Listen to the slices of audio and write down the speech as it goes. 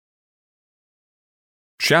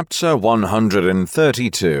Chapter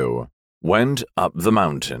 132 Went Up the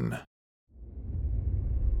Mountain.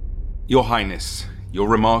 Your Highness, your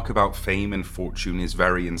remark about fame and fortune is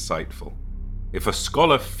very insightful. If a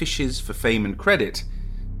scholar fishes for fame and credit,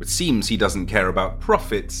 it seems he doesn't care about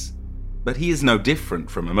profits, but he is no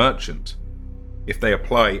different from a merchant. If they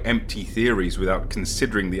apply empty theories without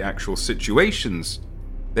considering the actual situations,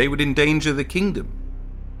 they would endanger the kingdom.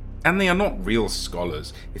 And they are not real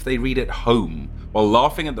scholars if they read at home while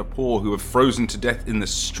laughing at the poor who have frozen to death in the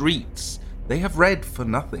streets. They have read for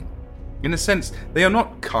nothing. In a sense, they are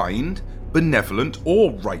not kind, benevolent,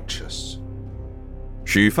 or righteous.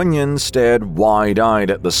 Xu Fengnian stared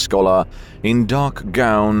wide-eyed at the scholar in dark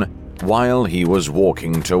gown while he was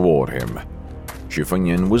walking toward him. Xu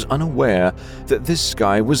Fengnian was unaware that this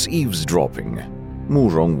guy was eavesdropping.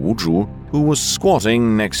 Murong Wuzhu, who was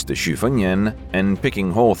squatting next to Xu Fengnian and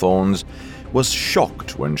picking hawthorns, was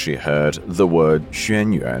shocked when she heard the word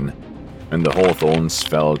Xuanyuan, and the hawthorns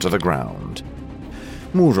fell to the ground.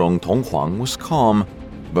 Murong Tonghuang was calm,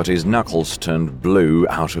 but his knuckles turned blue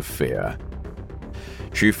out of fear.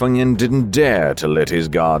 Xu Fengnian didn't dare to let his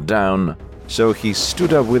guard down, so he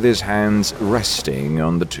stood up with his hands resting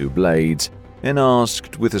on the two blades and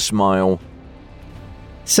asked with a smile,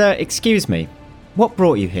 "Sir, excuse me, what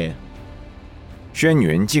brought you here?"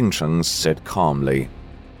 Xuanyuan Jingcheng said calmly,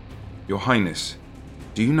 Your Highness,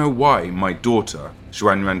 do you know why my daughter,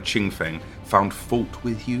 Xuanyuan Qingfeng, found fault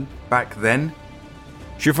with you back then?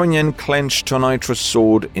 Xu Fengnian clenched a nitrous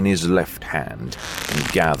sword in his left hand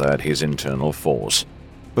and gathered his internal force.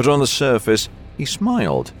 But on the surface, he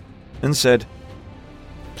smiled and said,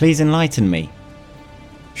 "Please enlighten me."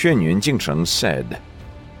 Xuanyuan Jingcheng said,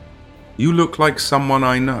 You look like someone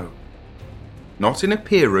I know. Not in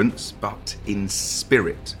appearance, but in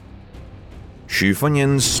spirit. Xu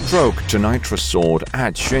Fengnian stroked a nitrous sword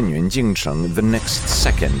at Xuanyuan Jingcheng the next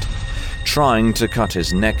second, trying to cut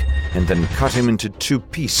his neck and then cut him into two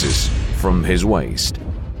pieces from his waist.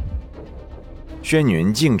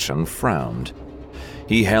 Xuanyuan Jingcheng frowned.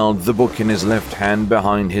 He held the book in his left hand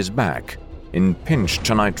behind his back and pinched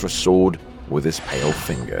a nitrous sword with his pale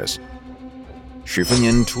fingers. Xu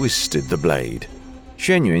Fengnian twisted the blade.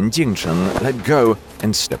 Xuanyuan Jingcheng let go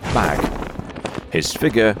and stepped back. His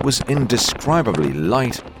figure was indescribably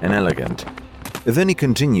light and elegant. Then he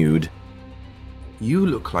continued, You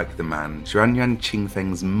look like the man Xuanyuan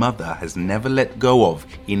Qingfeng's mother has never let go of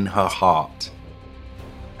in her heart.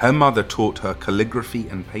 Her mother taught her calligraphy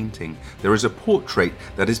and painting. There is a portrait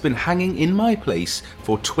that has been hanging in my place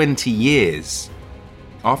for 20 years.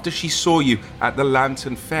 After she saw you at the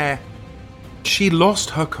Lantern Fair, she lost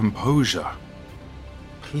her composure.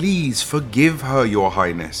 Please forgive her, Your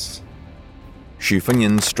Highness. Xu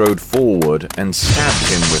Fengnian strode forward and stabbed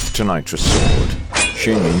him with the nitrous sword.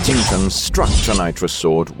 Xuanyuan Jingcheng struck the nitrous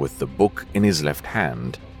sword with the book in his left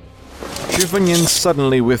hand. Xu Fengnian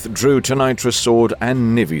suddenly withdrew the nitrous sword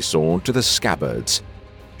and Nivi sword to the scabbards.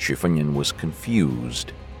 Xu Fengnian was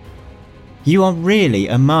confused. "You are really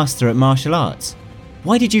a master at martial arts.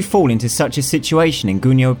 Why did you fall into such a situation in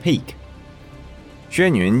Gunyo Peak?"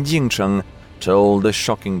 Xuanyuan Jingcheng told the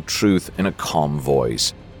shocking truth in a calm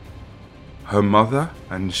voice. Her mother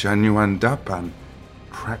and Xuanyuan Dapan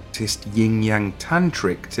practiced yin-yang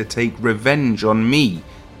tantric to take revenge on me.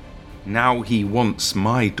 Now he wants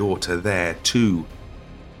my daughter there too.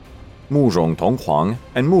 Murong Tonghuang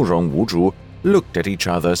and Murong Wuzhu looked at each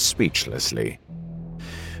other speechlessly.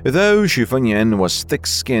 Though Xu Fengnian was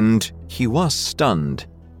thick-skinned, he was stunned.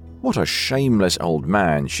 What a shameless old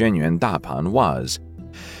man Xuanyuan Dapan was.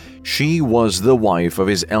 She was the wife of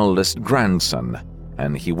his eldest grandson,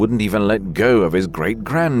 and he wouldn't even let go of his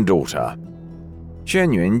great-granddaughter.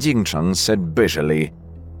 Xuanyuan Jingcheng said bitterly,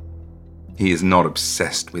 He is not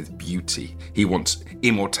obsessed with beauty. He wants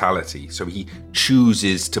immortality, so he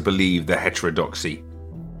chooses to believe the heterodoxy.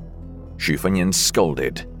 Xu Fengnian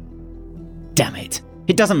scolded. Damn it.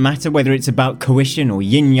 It doesn't matter whether it's about coition or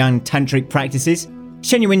yin-yang tantric practices.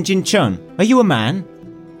 Xuanyuan Jingcheng, are you a man?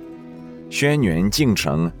 Xuanyuan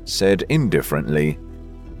Jingcheng said indifferently,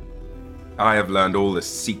 I have learned all the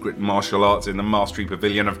secret martial arts in the Mastery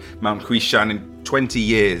Pavilion of Mount Huishan in 20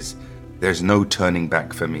 years. There's no turning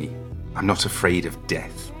back for me. I'm not afraid of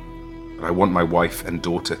death, but I want my wife and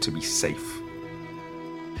daughter to be safe.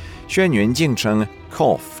 Xuanyuan Jingcheng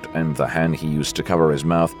coughed, and the hand he used to cover his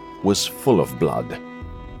mouth was full of blood.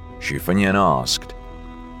 Xu Fengnian asked,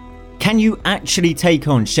 Can you actually take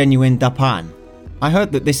on Xuanyuan Dapan? I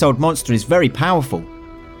heard that this old monster is very powerful.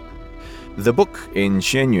 The book in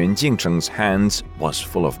Xuanyuan Jingcheng's hands was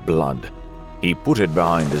full of blood. He put it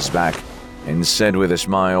behind his back and said with a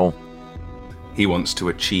smile, He wants to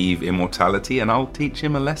achieve immortality, and I'll teach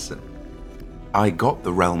him a lesson. I got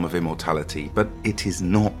the realm of immortality, but it is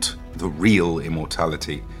not the real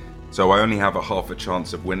immortality, so I only have a half a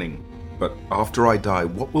chance of winning. But after I die,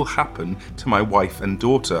 what will happen to my wife and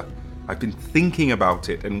daughter? I've been thinking about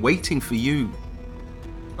it and waiting for you.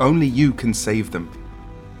 Only you can save them.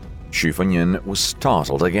 Xu Fengyan was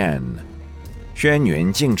startled again. Xuan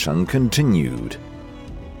Yuan Jingcheng continued.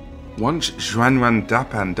 Once Xuanyuan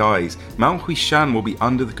Dapan dies, Mount Huishan will be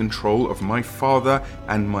under the control of my father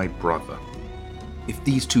and my brother. If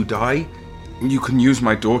these two die, you can use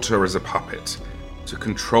my daughter as a puppet to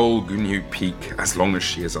control Gunyu Peak as long as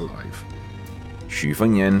she is alive. Xu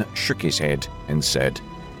Fengyan shook his head and said,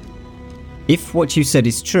 If what you said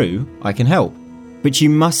is true, I can help. But you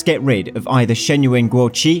must get rid of either Shenyuan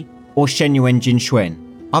Guoqi or Shenyuan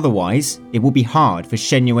Jinxuan. Otherwise, it will be hard for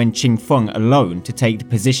Shenyuan Qingfeng alone to take the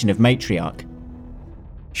position of matriarch.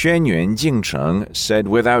 Xuan Yuan Jingcheng said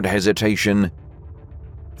without hesitation,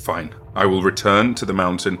 Fine, I will return to the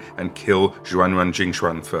mountain and kill Xuanyuan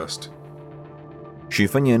Jingshuan first. Xu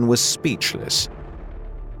Fengyan was speechless.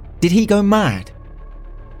 Did he go mad?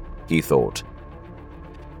 He thought.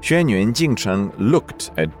 Xuan Yuan Jingcheng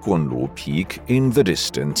looked at Guanlu Peak in the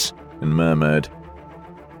distance and murmured,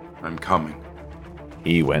 I'm coming.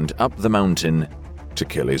 He went up the mountain to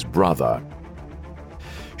kill his brother.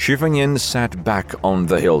 Xu Fengyan sat back on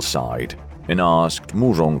the hillside and asked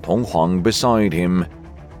Murong Tonghuang beside him,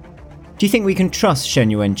 Do you think we can trust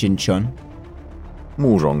Shenyuan Jinchun?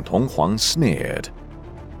 Murong Tonghuang sneered.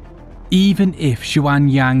 Even if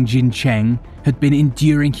Xuanyang Jincheng had been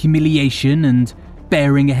enduring humiliation and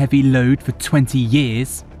bearing a heavy load for 20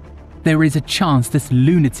 years, there is a chance this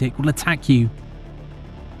lunatic will attack you.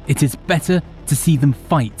 It is better to see them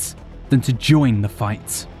fight than to join the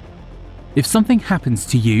fight. If something happens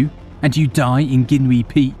to you and you die in Ginhui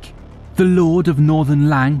Peak, the Lord of Northern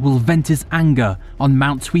Lang will vent his anger on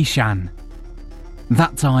Mount Huishan.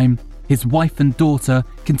 That time, his wife and daughter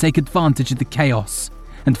can take advantage of the chaos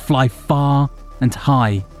and fly far and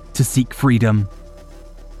high to seek freedom.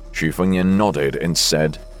 Xu Fengyan nodded and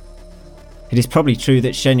said, It is probably true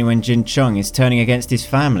that Shenyuan Jincheng is turning against his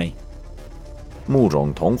family.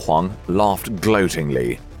 Murong Tonghuang laughed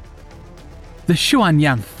gloatingly. The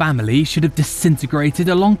Xuanyang family should have disintegrated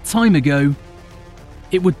a long time ago.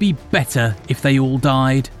 It would be better if they all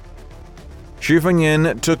died. Xu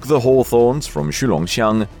Fengyan took the hawthorns from Xu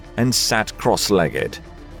Longxiang and sat cross-legged.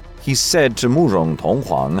 He said to Murong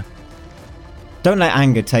Tonghuang, Don't let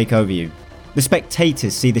anger take over you. The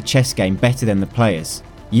spectators see the chess game better than the players.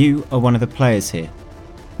 You are one of the players here.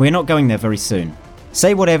 We are not going there very soon.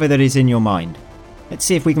 Say whatever that is in your mind. Let's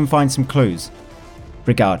see if we can find some clues.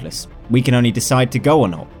 Regardless, we can only decide to go or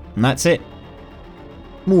not, and that's it.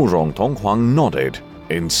 Murong Tonghuang nodded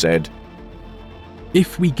and said,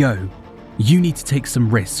 If we go, you need to take some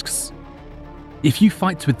risks. If you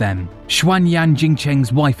fight with them, Xuanyang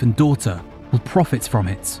Jingcheng's wife and daughter will profit from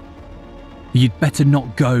it. You'd better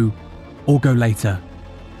not go, or go later.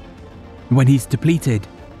 When he's depleted,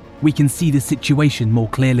 we can see the situation more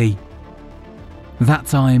clearly. That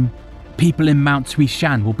time, people in Mount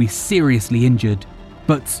Huishan will be seriously injured,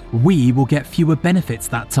 but we will get fewer benefits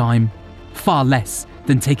that time, far less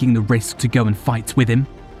than taking the risk to go and fight with him.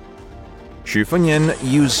 Xu Fengyan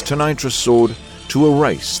used Tonitra's sword to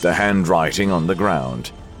erase the handwriting on the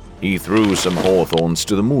ground. He threw some hawthorns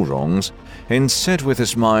to the Murongs and said with a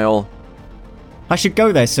smile, I should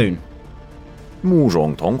go there soon.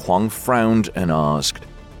 Murong Tonghuang frowned and asked,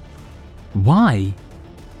 Why?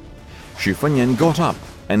 Xu Fengyan got up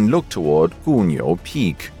and looked toward Gunyu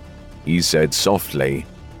Peak. He said softly,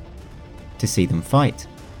 To see them fight.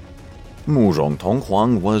 Murong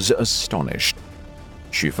Tonghuang was astonished.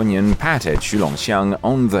 Xu Fengyan patted Xu Longxiang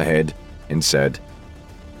on the head and said,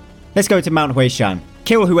 Let's go to Mount Huishan.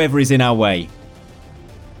 Kill whoever is in our way.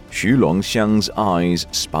 Xu Longxiang's eyes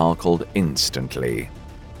sparkled instantly.